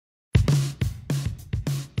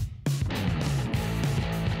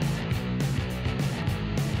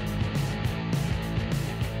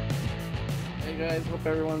guys, hope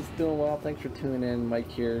everyone's doing well. Thanks for tuning in.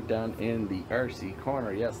 Mike here down in the RC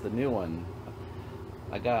corner. Yes, the new one.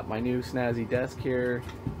 I got my new snazzy desk here.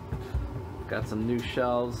 Got some new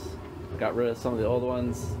shelves. Got rid of some of the old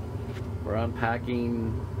ones. We're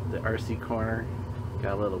unpacking the RC corner.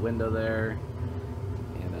 Got a little window there.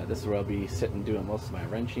 And this is where I'll be sitting doing most of my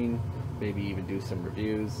wrenching. Maybe even do some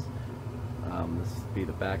reviews. This will be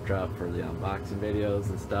the backdrop for the unboxing videos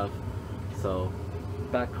and stuff. So,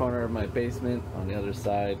 back corner of my basement, on the other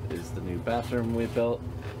side is the new bathroom we built.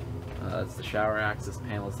 It's the shower access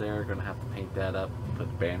panels there. Gonna have to paint that up, put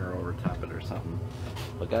a banner over top it or something.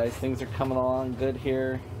 But guys, things are coming along good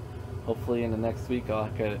here. Hopefully in the next week I'll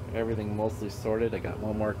get everything mostly sorted. I got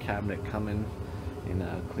one more cabinet coming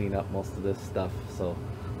and clean up most of this stuff. So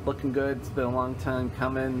looking good. It's been a long time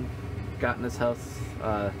coming. Got in this house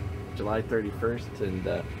July 31st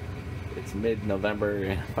and it's mid-November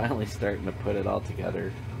and finally starting to put it all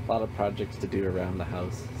together. A lot of projects to do around the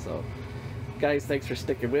house. So guys, thanks for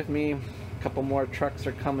sticking with me. A couple more trucks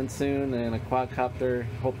are coming soon and a quadcopter.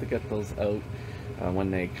 Hope to get those out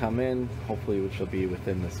when they come in, hopefully, which will be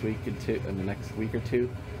within this week and in the next week or two.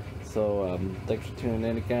 So thanks for tuning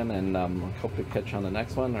in again, and hope to catch you on the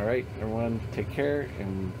next one. All right, everyone, take care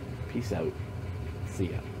and peace out. See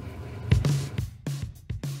ya.